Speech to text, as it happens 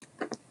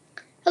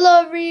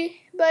Hello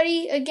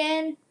everybody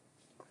again.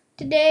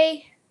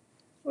 Today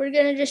we're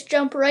going to just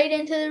jump right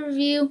into the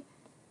review.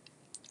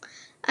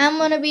 I'm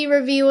going to be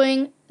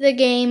reviewing the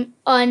game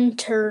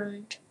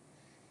Unturned.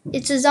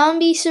 It's a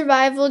zombie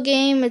survival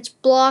game. It's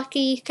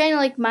blocky, kind of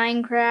like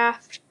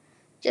Minecraft,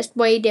 just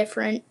way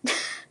different.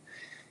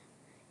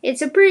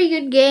 It's a pretty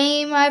good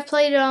game. I've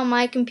played it on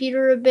my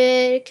computer a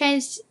bit.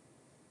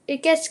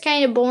 It gets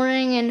kind of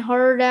boring and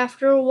hard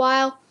after a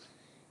while.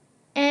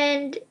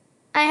 And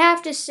I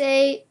have to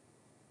say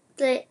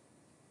that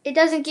it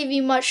doesn't give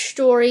you much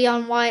story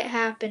on why it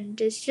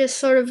happened. It's just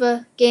sort of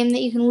a game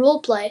that you can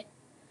roleplay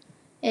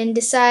and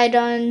decide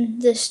on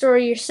the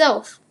story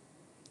yourself.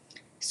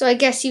 So I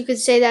guess you could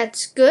say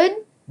that's good,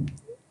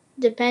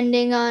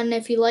 depending on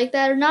if you like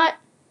that or not.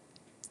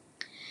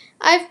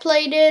 I've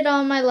played it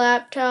on my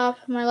laptop.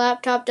 My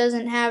laptop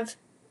doesn't have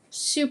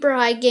super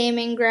high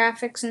gaming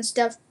graphics and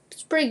stuff.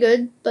 It's pretty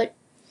good, but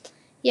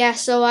yeah,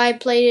 so I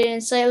played it in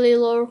slightly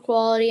lower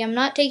quality. I'm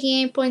not taking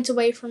any points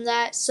away from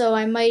that, so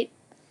I might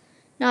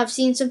not have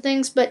seen some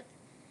things, but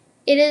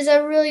it is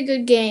a really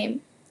good game.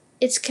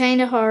 It's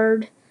kind of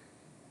hard.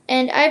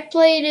 And I've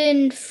played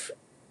in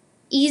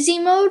easy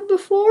mode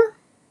before.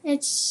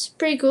 It's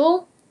pretty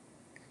cool.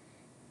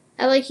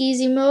 I like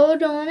easy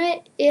mode on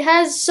it. It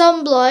has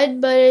some blood,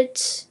 but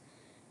it's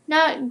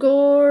not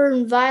gore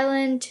and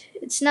violent.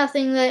 It's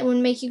nothing that would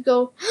make you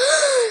go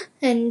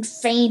and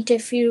faint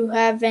if you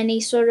have any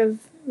sort of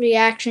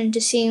reaction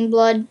to seeing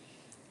blood.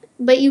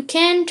 But you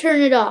can turn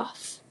it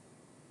off.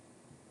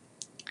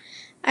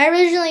 I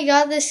originally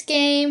got this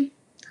game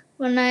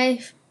when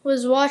I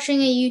was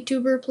watching a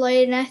YouTuber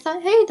play it, and I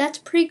thought, hey, that's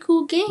a pretty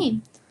cool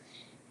game.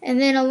 And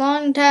then a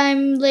long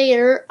time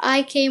later,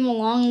 I came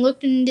along,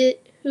 looked into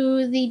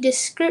the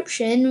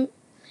description.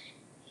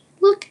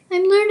 Look,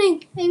 I'm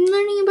learning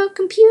about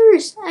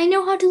computers. I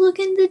know how to look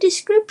in the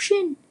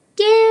description.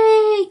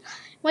 Yay!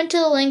 Went to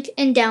the link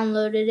and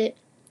downloaded it.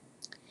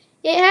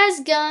 It has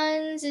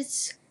guns.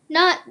 It's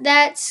not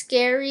that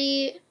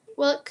scary.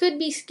 Well, it could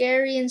be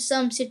scary in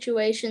some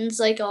situations,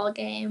 like all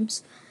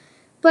games.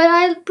 But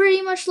I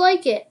pretty much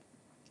like it.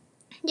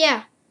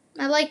 Yeah,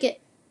 I like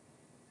it.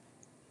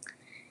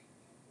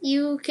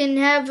 You can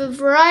have a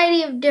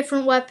variety of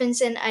different weapons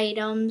and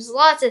items,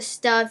 lots of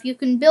stuff. You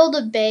can build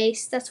a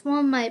base. That's one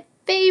of my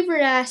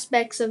favorite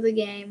aspects of the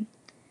game.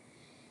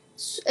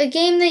 It's a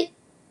game that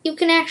you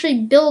can actually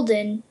build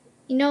in.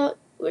 You know,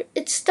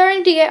 it's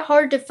starting to get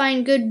hard to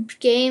find good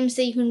games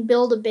that you can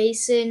build a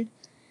base in.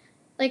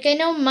 Like, I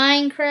know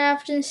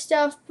Minecraft and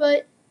stuff,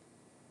 but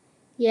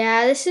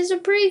yeah, this is a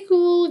pretty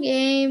cool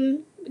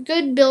game.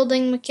 Good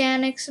building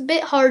mechanics, a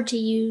bit hard to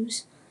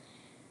use.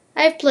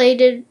 I've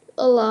played it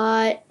a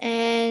lot,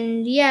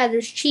 and yeah,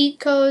 there's cheat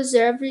codes,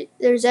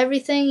 there's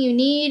everything you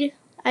need.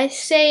 I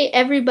say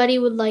everybody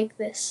would like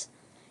this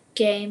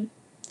game.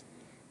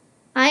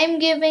 I'm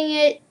giving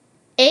it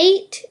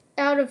 8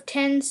 out of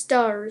 10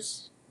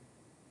 stars.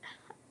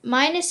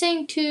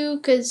 Minusing 2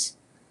 because,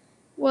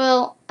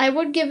 well, I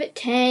would give it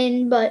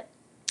 10, but,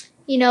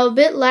 you know, a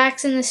bit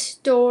lax in the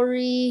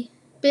story,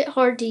 a bit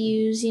hard to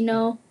use, you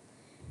know,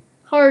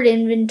 hard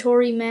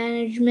inventory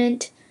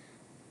management.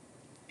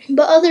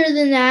 But other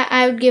than that,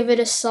 I would give it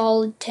a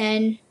solid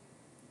 10.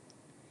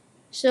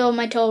 So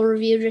my total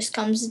review just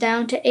comes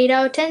down to 8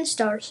 out of 10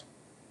 stars.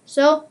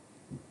 So,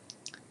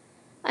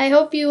 I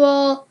hope you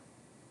all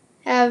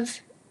have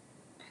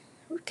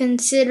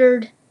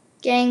considered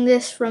getting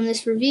this from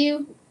this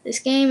review. This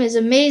game is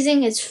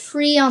amazing. It's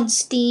free on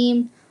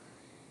Steam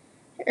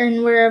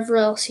and wherever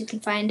else you can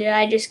find it.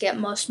 I just get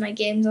most of my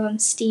games on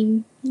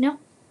Steam, you know?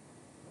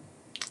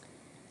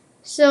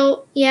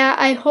 So, yeah,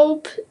 I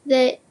hope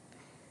that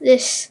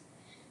this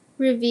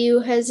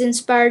review has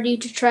inspired you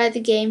to try the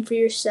game for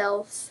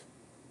yourself.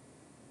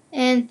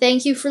 And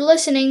thank you for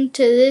listening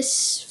to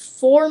this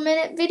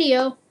 4-minute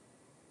video.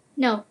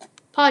 No,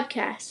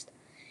 podcast.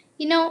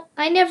 You know,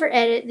 I never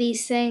edit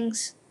these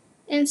things.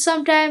 And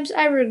sometimes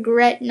I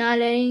regret not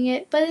editing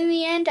it, but in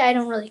the end, I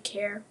don't really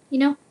care, you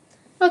know?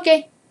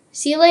 Okay,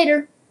 see you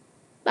later.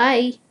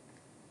 Bye.